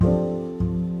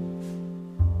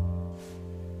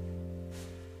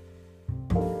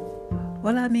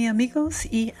Hola, mis amigos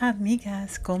y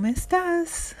amigas, ¿cómo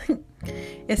estás?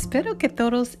 Espero que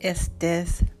todos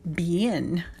estés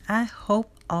bien. I hope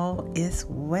all is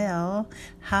well.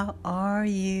 How are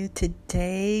you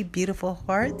today, beautiful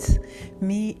hearts?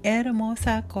 Mi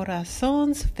hermosa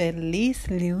corazones, feliz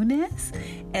lunes.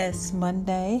 It's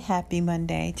Monday. Happy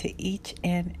Monday to each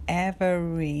and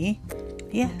every.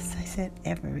 Yes, I said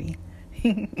every.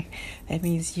 That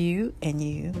means you and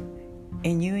you.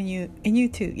 And you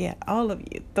too. Yeah, all of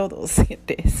you. Todos.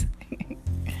 This.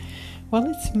 Well,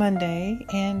 it's Monday,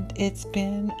 and it's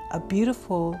been a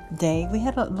beautiful day. We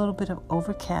had a little bit of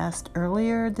overcast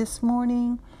earlier this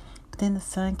morning, but then the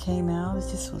sun came out. It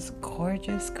just was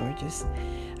gorgeous, gorgeous.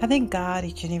 I thank God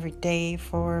each and every day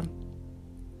for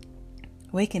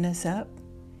waking us up,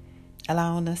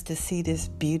 allowing us to see this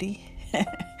beauty,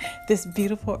 this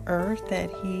beautiful earth that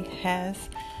He has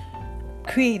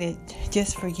created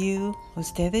just for you,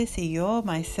 ustedes y yo,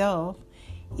 myself,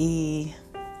 y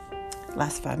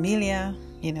las familia,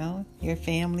 your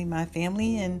family, my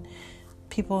family, and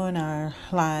people in our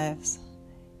lives.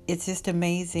 It's just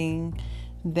amazing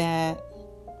that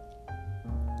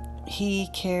He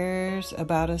cares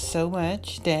about us so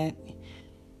much that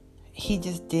He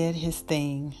just did His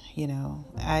thing.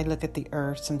 I look at the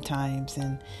earth sometimes,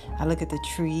 and I look at the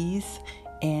trees,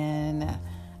 and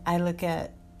I look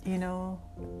at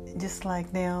just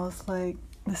like now, it's like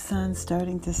the sun's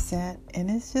starting to set, and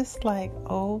it's just like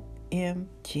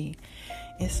OMG.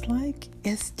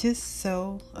 It's just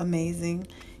so amazing.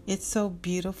 It's so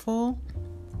beautiful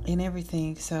and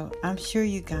everything. So I'm sure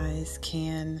you guys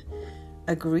can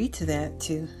agree to that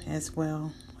too as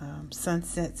well.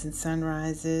 Sunsets and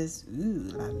sunrises. Ooh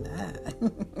la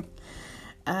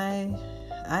la.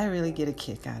 I really get a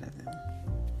kick out of them.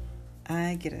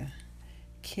 I get a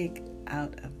kick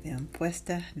out of them.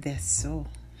 Puesta de sol.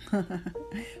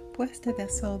 Puesta de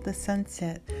sol, the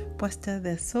sunset. Puesta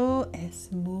de sol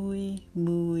es muy,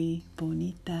 muy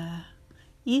bonita.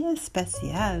 Y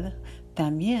especial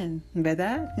también,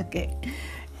 ¿verdad? Okay.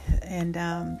 And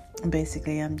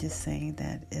basically, I'm just saying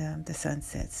that the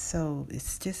sunset, so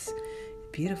it's just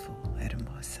beautiful.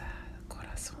 Hermosa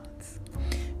corazones.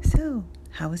 So,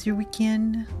 how was your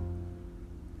weekend?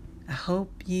 I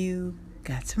hope you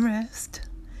got some rest.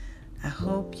 I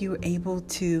hope you were able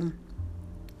to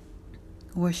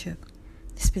worship,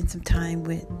 spend some time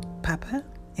with Papa,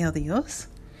 El Dios.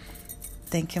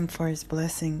 Thank Him for His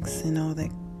blessings and all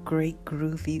that great,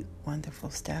 groovy,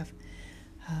 wonderful stuff.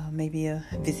 Maybe a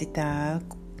visita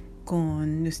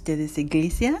con ustedes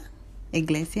iglesia,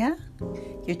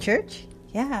 your church.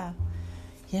 Yeah.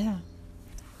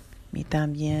 Mi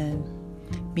también.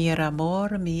 Mi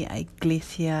amor, mi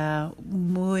iglesia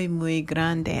muy, muy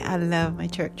grande. I love my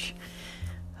church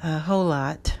a whole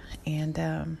lot. And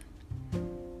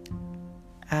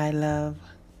I love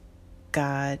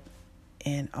God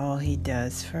and all He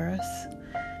does for us.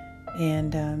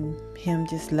 And Him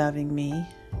just loving me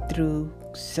through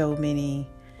so many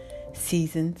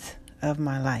seasons of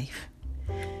my life.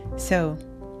 So,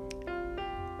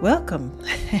 welcome.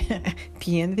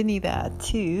 Bienvenida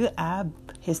to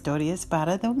Historias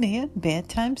para Dormir,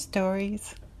 Bedtime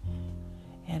Stories.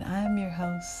 And I'm your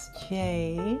host,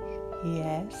 Jay.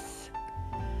 Yes.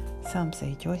 Some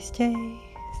say Joyce J.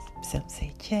 Some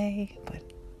say Jay, but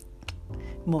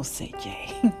most say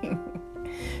Jay.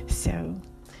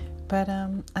 But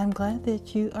I'm glad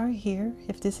that you are here.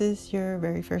 If this is your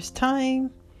very first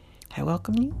time, I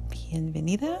welcome you.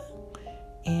 Bienvenida.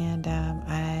 And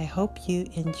I hope you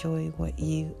enjoy what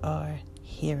you are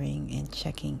hearing and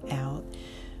checking out.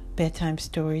 Bedtime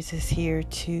Stories is here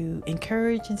to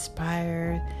encourage,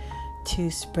 inspire, to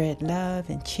spread love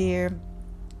and cheer.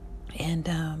 And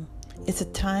it's a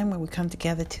time where we come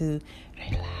together to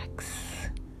relax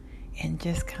and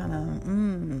just kind of,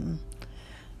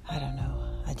 I don't know.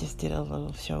 I just did a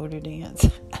little shoulder dance.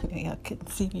 I know y'all couldn't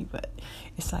see me, but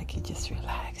it's like you just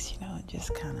relax, and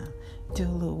just kind of do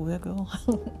a little wiggle.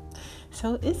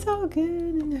 So it's all good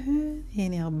in the hood.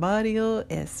 En el barrio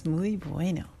es muy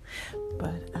bueno.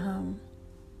 But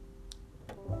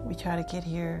we try to get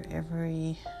here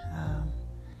every,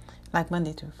 like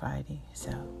Monday through Friday.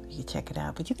 So you can check it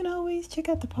out. But you can always check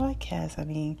out the podcast.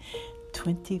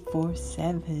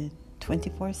 24/7.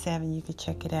 24/7 you can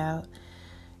check it out.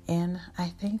 And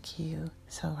I thank you.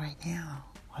 So right now,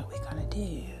 what we're going to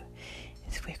do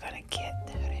is we're going to get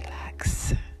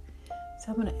relaxed. So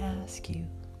I'm going to ask you,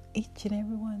 each and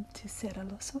every one, to cerrar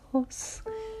los ojos.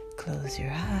 Close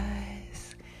your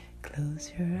eyes.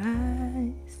 Close your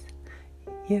eyes.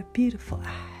 Your beautiful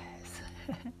eyes.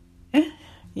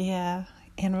 Yeah.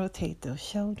 And rotate those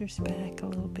shoulders back a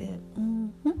little bit.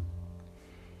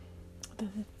 Does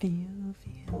it feel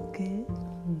Good.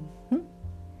 Mm-hmm.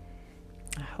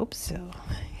 I hope so.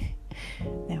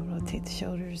 Now rotate the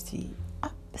shoulders the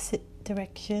opposite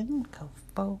direction. Go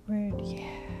forward. Yeah.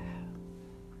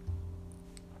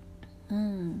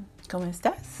 ¿Cómo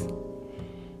estás?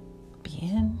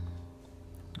 Bien.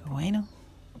 Bueno.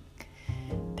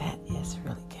 That is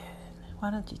really good.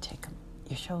 Why don't you take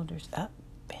your shoulders up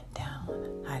and down?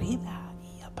 Arriba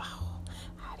y abajo.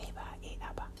 Arriba y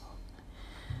abajo.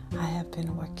 I have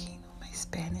been working on my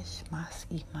Spanish, más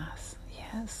y más.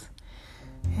 Yes.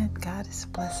 And God is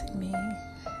blessing me.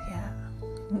 Yeah.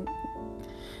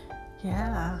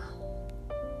 Yeah.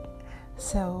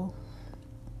 So,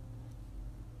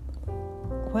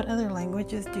 what other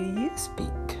languages do you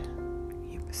speak?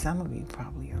 Some of you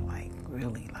probably are like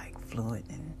really like fluent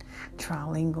and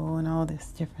trilingual and all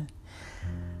this different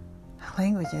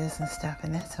languages and stuff,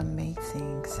 and that's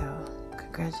amazing. So,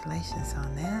 congratulations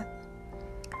on that.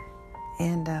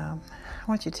 And I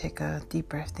want you to take a deep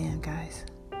breath in, guys.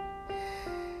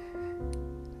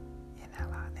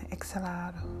 Inhalado,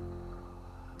 exhalado.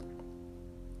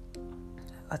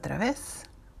 Otra vez.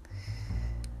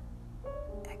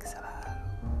 Exhalado.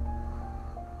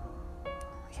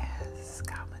 Yes,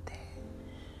 cálmate.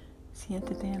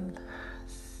 Siéntete en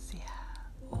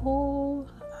la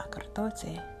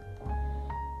acordose.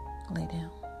 Lay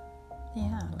down.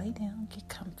 Yeah, lay down, get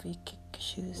comfy, kick your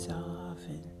shoes off,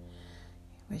 and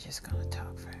we're just going to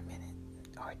talk for a minute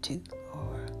or two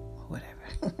or whatever.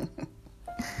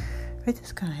 We're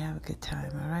just going to have a good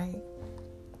time, all right?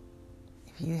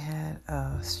 If you had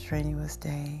a strenuous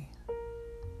day,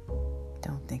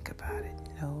 don't think about it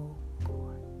no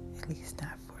more. At least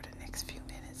not for the next few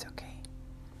minutes, okay?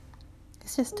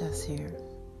 It's just us here,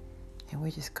 and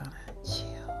we're just going to chill.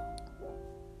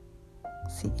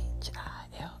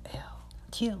 CHILL.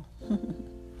 Chill.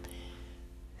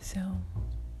 So,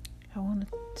 I want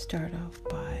to start off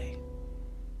by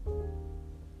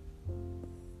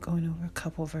going over a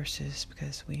couple verses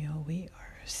because we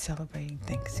are celebrating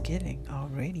Thanksgiving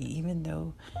already, even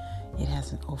though it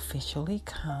hasn't officially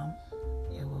come.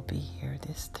 It will be here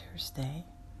this Thursday.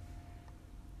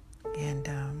 And,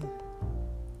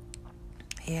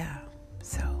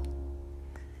 so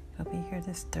it'll be here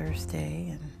this Thursday,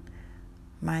 and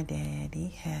my daddy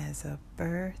has a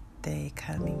birthday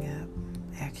coming up,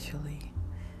 actually,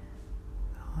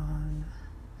 on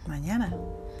mañana.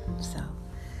 So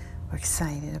we're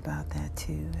excited about that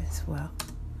too as well.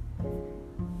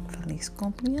 Feliz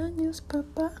cumpleaños,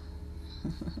 papá.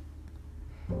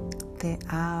 Te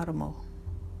amo.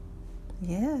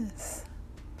 Yes.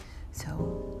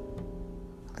 So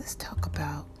let's talk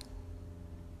about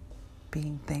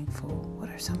being thankful. What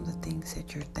are some of the things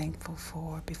that you're thankful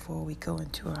for before we go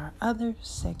into our other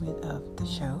segment of the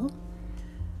show?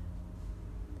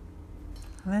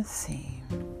 Let's see.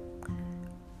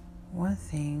 One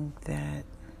thing that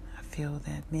I feel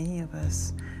that many of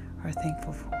us are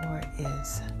thankful for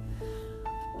is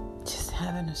just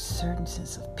having a certain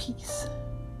sense of peace.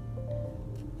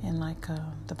 And like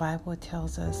the Bible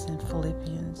tells us in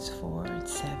Philippians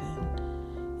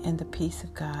 4:7, and the peace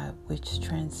of God, which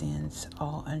transcends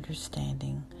all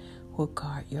understanding, will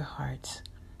guard your hearts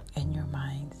and your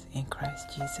minds in Christ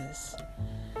Jesus.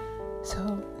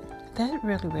 So that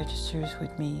really registers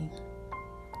with me.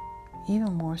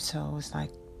 Even more so, it's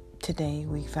like today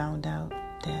we found out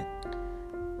that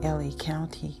LA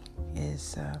County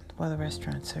is, the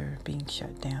restaurants are being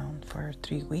shut down for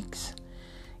 3 weeks.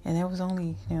 And there was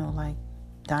only, like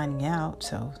dining out,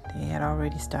 so they had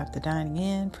already stopped the dining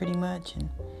in pretty much, and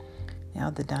now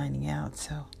the dining out.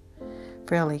 So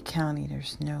for LA County,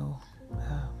 there's no,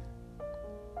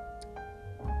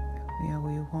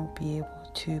 we won't be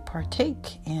able to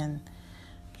partake and,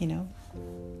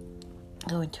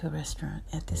 go into a restaurant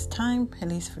at this time, at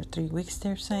least for 3 weeks,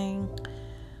 they're saying.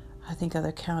 I think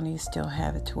other counties still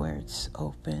have it to where it's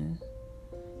open.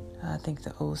 I think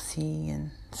the OC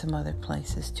and some other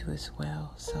places too as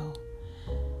well. So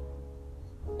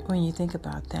when you think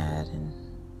about that and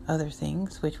other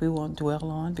things, which we won't dwell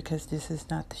on because this is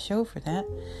not the show for that,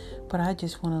 but I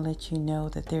just want to let you know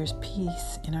that there's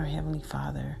peace in our Heavenly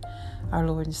Father, our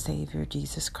Lord and Savior,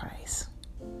 Jesus Christ.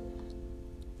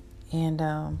 And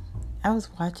I was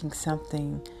watching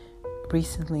something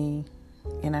recently,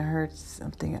 and I heard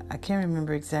something, I can't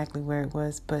remember exactly where it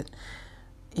was, but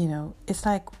it's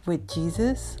like with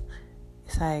Jesus,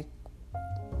 it's like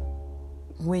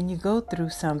when you go through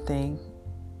something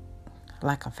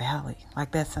like a valley,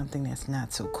 like that's something that's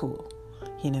not so cool.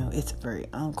 It's very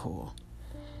uncool.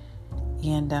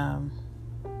 And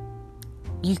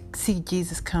you see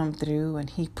Jesus come through and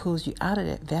he pulls you out of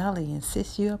that valley and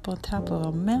sits you up on top of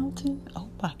a mountain. Oh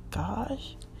my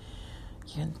gosh.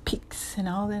 and peaks and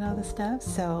all that other stuff.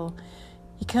 So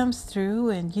he comes through,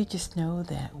 and you just know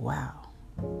that, wow,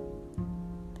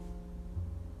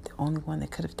 the only one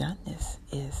that could have done this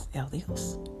is El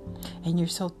Dios. And you're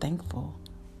so thankful.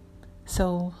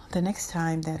 So the next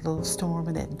time that little storm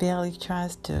or that valley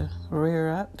tries to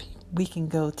rear up, we can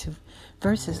go to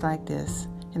verses like this.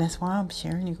 And that's why I'm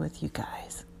sharing it with you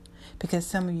guys. Because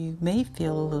some of you may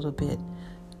feel a little bit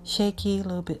shaky, a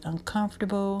little bit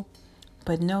uncomfortable.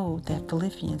 But know that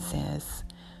Philippians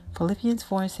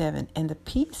 4:7, and the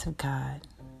peace of God,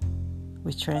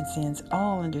 which transcends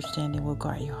all understanding, will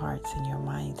guard your hearts and your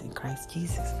minds in Christ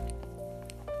Jesus.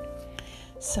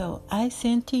 So I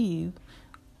send to you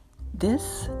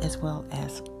this, as well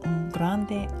as un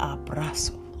grande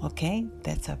abrazo. Okay,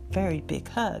 that's a very big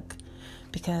hug,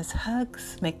 because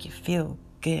hugs make you feel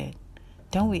good.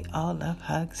 Don't we all love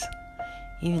hugs?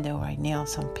 Even though right now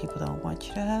some people don't want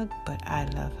you to hug, but I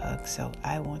love hugs, so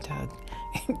I want to hug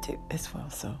too as well.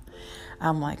 So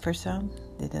I'm like, for some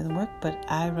it doesn't work, but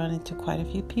I run into quite a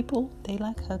few people, they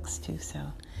like hugs too. So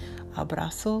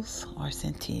abrazos are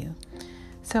sent to you.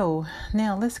 So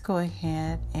now let's go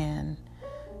ahead and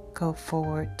go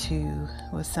forward to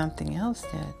with something else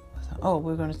that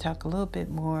we're going to talk a little bit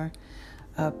more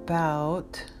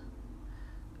about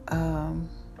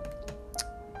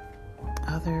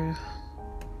other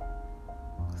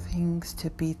things to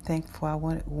be thankful. I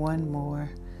wanted one more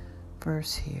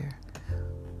verse here.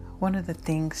 One of the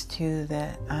things too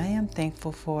that I am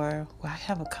thankful for, well, I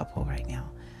have a couple right now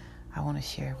I want to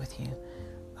share with you.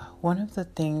 One of the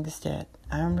things that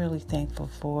I'm really thankful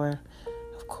for,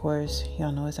 of course,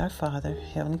 y'all know, is our Father,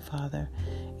 Heavenly Father.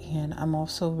 And I'm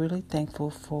also really thankful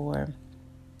for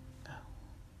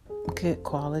good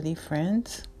quality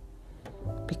friends,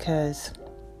 because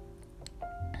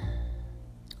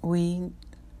we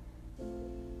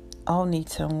all need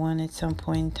someone at some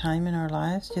point in time in our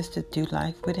lives just to do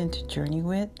life with and to journey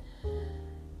with.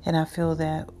 And I feel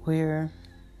that we're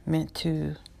meant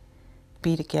to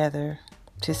be together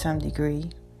to some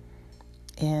degree,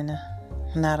 and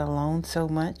not alone so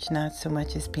much, not so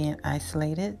much as being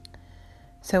isolated.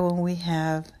 So when we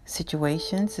have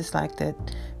situations, it's like that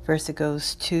verse that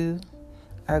goes, two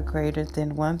are greater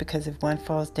than one, because if one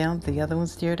falls down, the other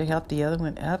one's there to help the other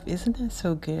one up. Isn't that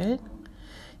so good?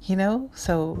 You know,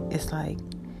 so it's like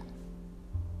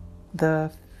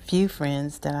the few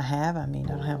friends that I have, I mean, I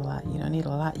don't have a lot. You don't need a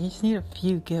lot. You just need a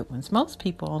few good ones. Most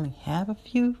people only have a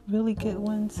few really good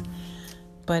ones.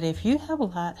 But if you have a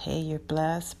lot, hey, you're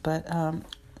blessed. But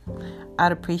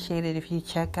I'd appreciate it if you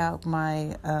check out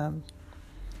my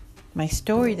my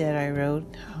story that I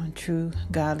wrote on true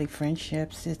godly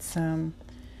friendships. It's I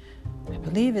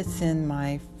believe it's in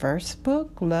my first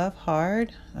book, Love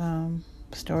Hard.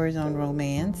 Stories on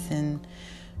romance and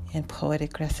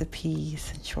poetic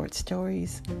recipes and short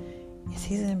stories.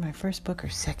 Is either in my first book or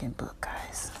second book,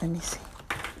 guys. Let me see.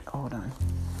 Hold on.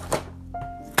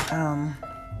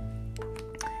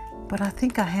 But I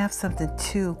think I have something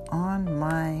too on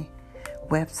my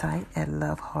website at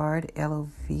lovehard,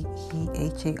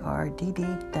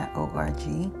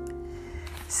 LOVEHARDD.org.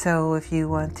 So if you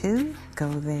want to go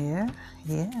there,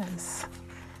 yes.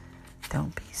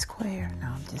 Don't be square. No,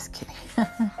 I'm just kidding.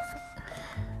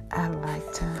 I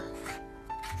like to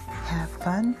have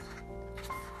fun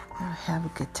and have a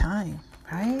good time,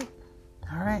 right?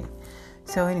 All right.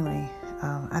 So anyway,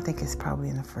 I think it's probably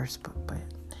in the first book, but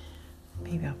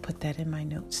maybe I'll put that in my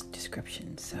notes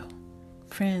description. So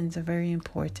friends are very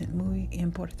important, muy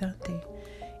importante.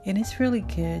 And it's really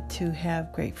good to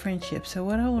have great friendships. So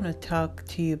what I want to talk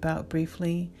to you about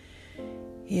briefly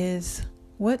is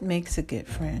what makes a good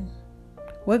friend.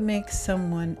 What makes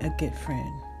someone a good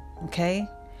friend? Okay?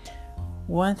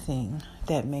 One thing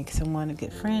that makes someone a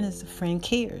good friend is a friend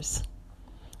cares.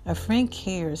 A friend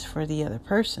cares for the other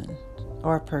person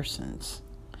or persons.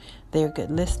 They're good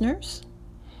listeners,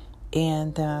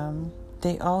 and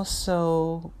they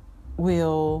also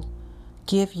will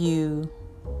give you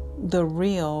the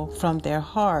real from their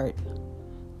heart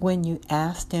when you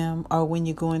ask them, or when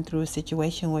you're going through a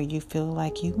situation where you feel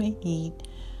like you may need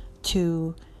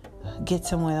to get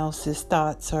someone else's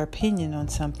thoughts or opinion on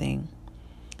something.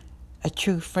 A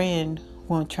true friend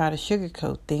won't try to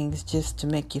sugarcoat things just to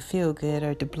make you feel good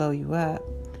or to blow you up.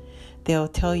 They'll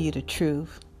tell you the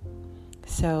truth.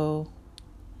 So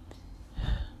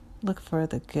look for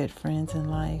the good friends in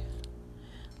life.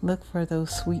 Look for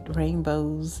those sweet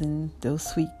rainbows and those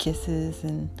sweet kisses.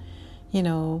 And, you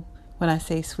know, when I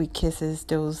say sweet kisses,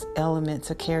 those elements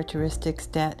or characteristics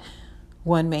that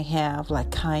one may have,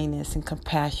 like kindness and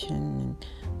compassion and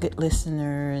good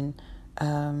listener and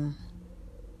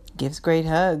gives great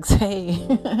hugs.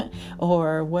 Hey,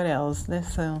 or what else?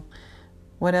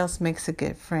 What else makes a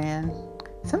good friend?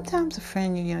 Sometimes a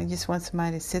friend, you just want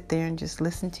somebody to sit there and just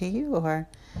listen to you, or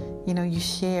you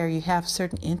share. You have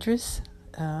certain interests.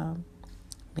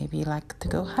 Maybe you like to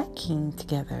go hiking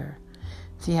together.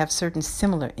 So you have certain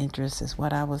similar interests, is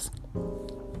what I was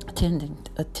attempting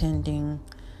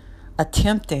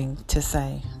to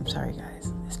say. I'm sorry,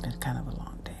 guys. It's been kind of a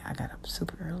long day. I got up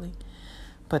super early,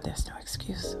 but that's no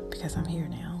excuse because I'm here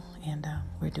now and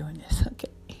we're doing this.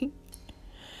 Okay.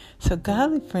 So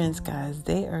godly friends, guys,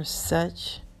 they are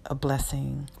such a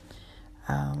blessing.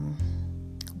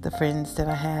 The friends that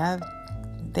I have,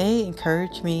 they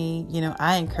encourage me.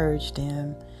 I encourage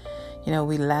them.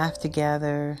 We laugh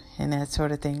together and that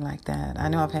sort of thing like that. I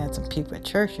know I've had some people at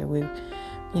church that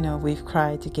we've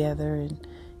cried together and,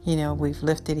 we've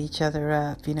lifted each other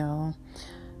up,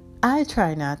 I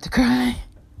try not to cry.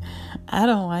 I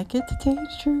don't like it, to tell you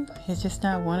the truth. It's just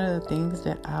not one of the things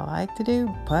that I like to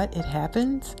do, but it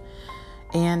happens.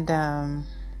 And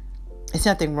it's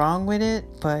nothing wrong with it,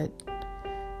 but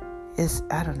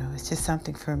I don't know, it's just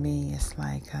something for me. It's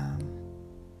like I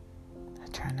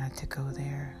try not to go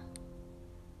there,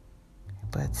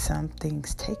 but some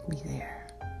things take me there.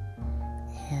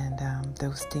 And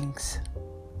those things,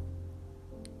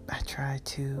 I try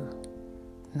to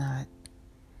not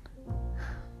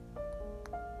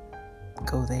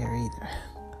go there either.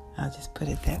 I'll just put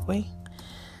it that way.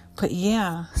 But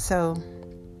yeah, so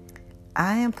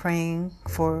I am praying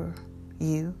for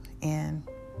you and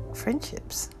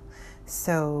friendships.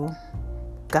 So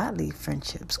godly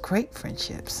friendships, great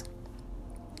friendships.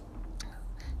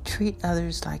 Treat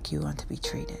others like you want to be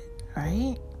treated,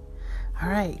 right? All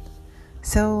right.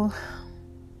 So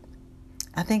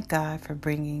I thank God for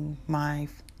bringing my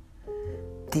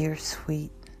dear,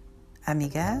 sweet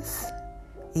amigas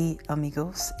y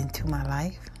amigos into my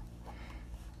life.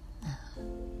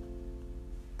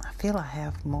 I feel I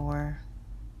have more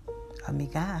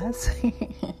amigas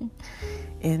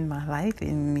in my life,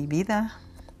 in mi vida.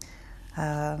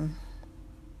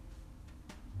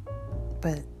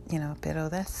 But, pero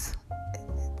it's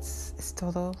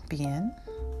todo bien.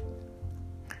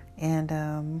 And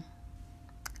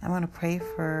I want to pray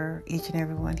for each and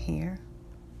every one here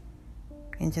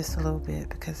in just a little bit,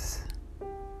 because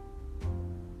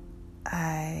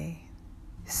I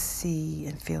see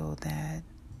and feel that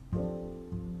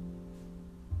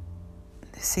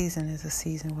this season is a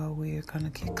season where we're going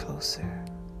to get closer.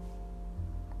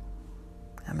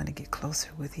 I'm going to get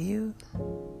closer with you,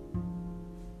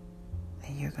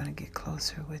 and you're going to get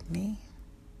closer with me,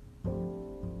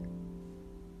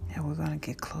 and we're going to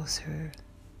get closer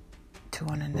to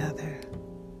one another.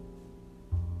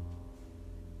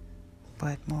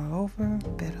 But moreover,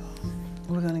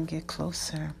 we're going to get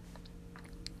closer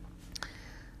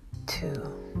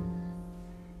to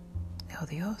El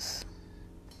Dios,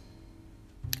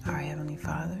 our Heavenly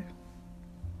Father.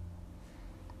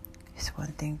 It's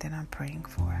one thing that I'm praying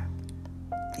for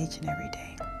each and every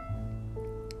day.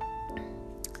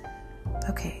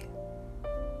 Okay,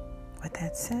 with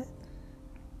that said,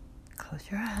 close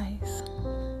your eyes.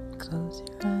 Close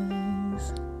your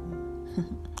eyes.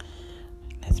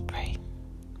 Let's pray.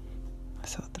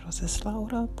 Nosotros es la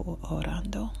hora por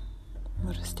orando.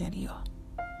 Ministerio.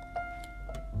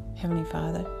 Heavenly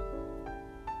Father,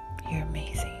 you're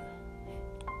amazing.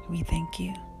 We thank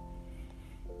you.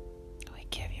 We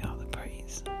give you all the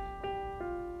praise.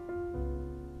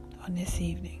 On this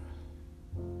evening,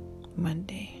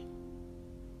 Monday,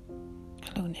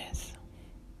 lunes,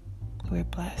 we're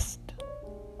blessed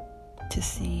to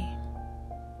see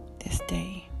this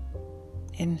day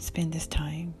and spend this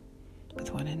time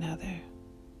with one another.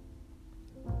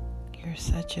 You're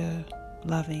such a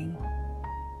loving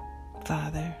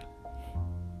Father.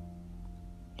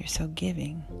 You're so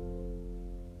giving.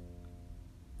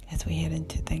 As we head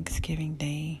into Thanksgiving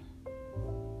Day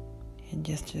in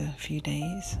just a few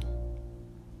days,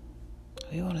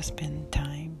 we want to spend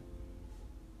time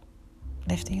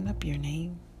lifting up your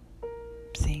name,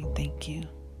 saying thank you.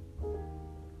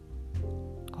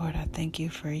 Lord, I thank you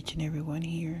for each and every one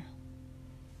here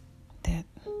that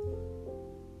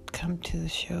come to the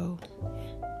show,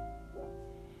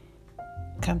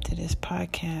 come to this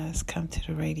podcast, come to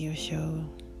the radio show,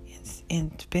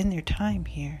 and spend their time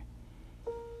here.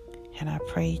 And I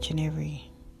pray each and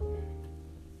every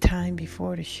time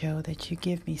before the show that you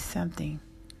give me something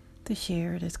to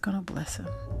share that's going to bless them,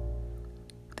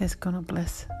 that's going to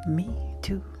bless me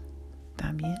too,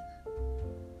 también.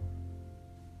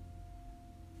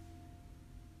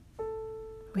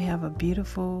 We have a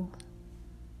beautiful,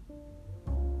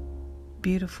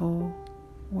 beautiful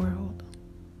world.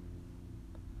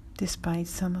 despite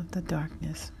some of the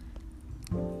darkness.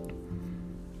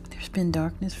 There's been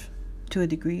darkness to a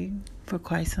degree for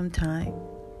quite some time.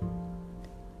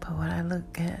 But what I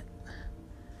look at,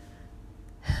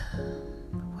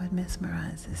 what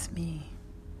mesmerizes me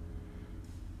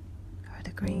are the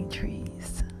green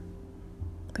trees,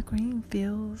 the green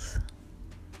fields,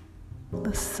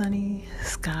 the sunny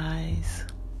skies.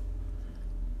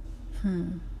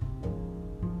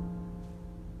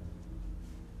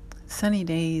 Sunny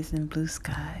days and blue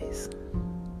skies.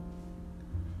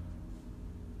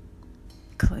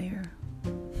 Clear.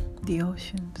 The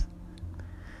oceans.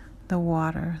 The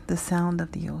water. The sound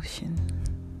of the ocean.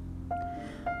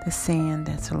 The sand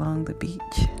that's along the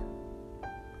beach.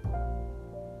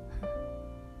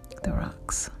 The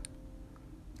rocks.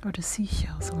 Or the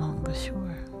seashells along the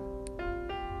shore.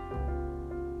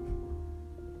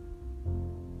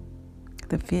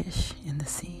 The fish in the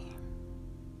sea.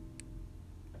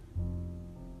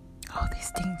 All these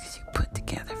things you put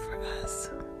together for us.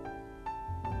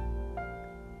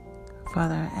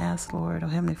 Father, I ask, Lord, oh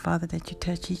Heavenly Father, that you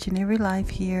touch each and every life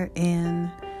here, and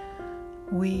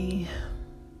we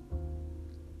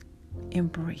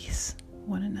embrace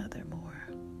one another more.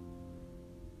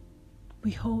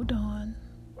 We hold on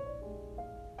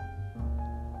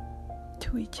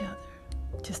to each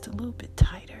other just a little bit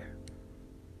tighter.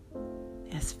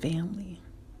 As family,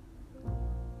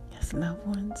 as loved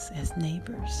ones, as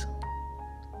neighbors.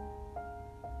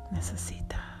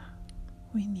 Necesita.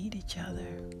 We need each other.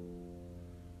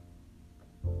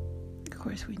 Of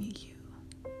course, we need you.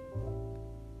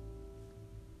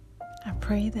 I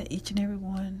pray that each and every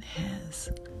one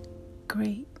has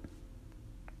great,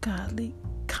 godly,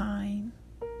 kind,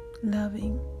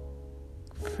 loving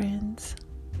friends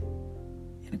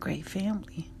and a great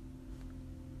family.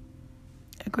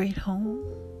 A great home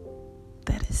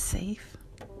that is safe.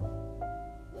 I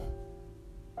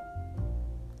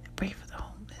pray for the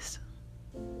homeless.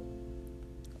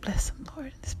 Bless them,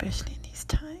 Lord, especially in these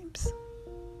times.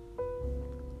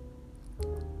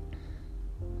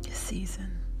 This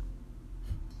season.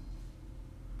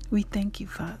 We thank you,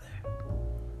 Father.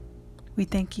 We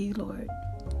thank you, Lord,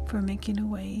 for making a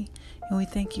way. And we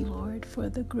thank you, Lord, for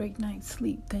the great night's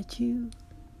sleep that you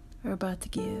are about to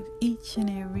give each and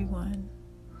every one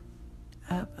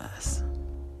of us,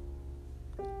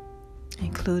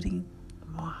 including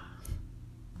moi.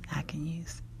 I can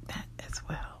use that as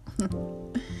well.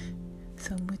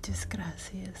 So muchas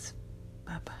gracias,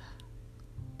 Papa.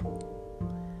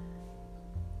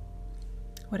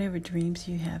 Whatever dreams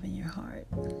you have in your heart,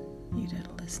 you that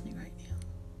are listening right now,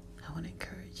 I want to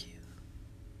encourage you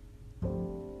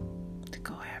to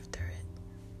go after it.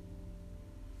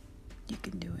 You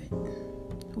can do it.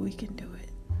 We can do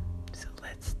it. So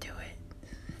let's do it.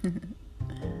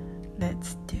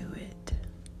 Let's do it.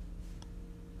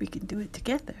 We can do it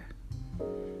together.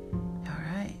 All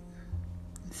right.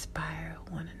 Inspire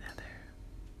one another.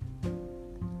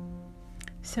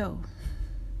 So,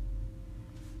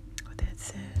 with that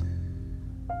said,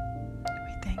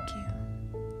 we thank you.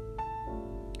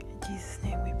 In Jesus'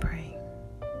 name we pray.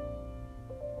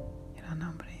 En el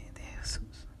nombre de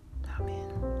Jesús. Amen.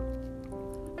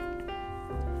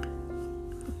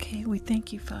 Okay, we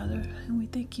thank you, Father, and we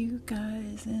thank you,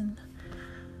 guys and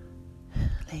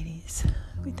ladies.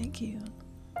 We thank you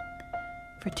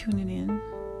for tuning in.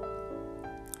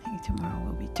 I think tomorrow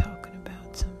we'll be talking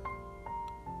about some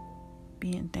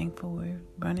being thankful. We're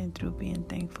running through being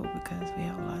thankful because we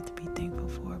have a lot to be thankful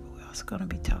for, but we're also going to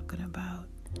be talking about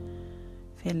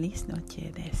Feliz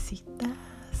Noche de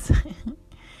Citas.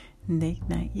 Date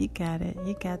night. You got it.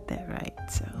 You got that right.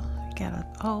 So you gotta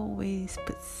always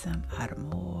put some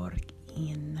amor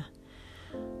in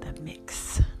the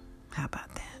mix. How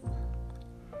about that?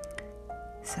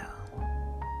 So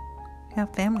we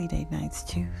have family date nights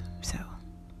too. So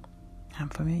I'm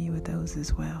familiar with those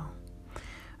as well.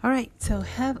 All right. So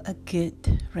have a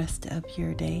good rest of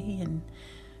your day, and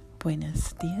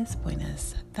buenos dias,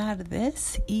 buenas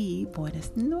tardes, y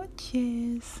buenas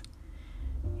noches.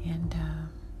 And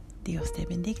Dios te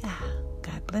bendiga.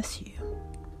 God bless you.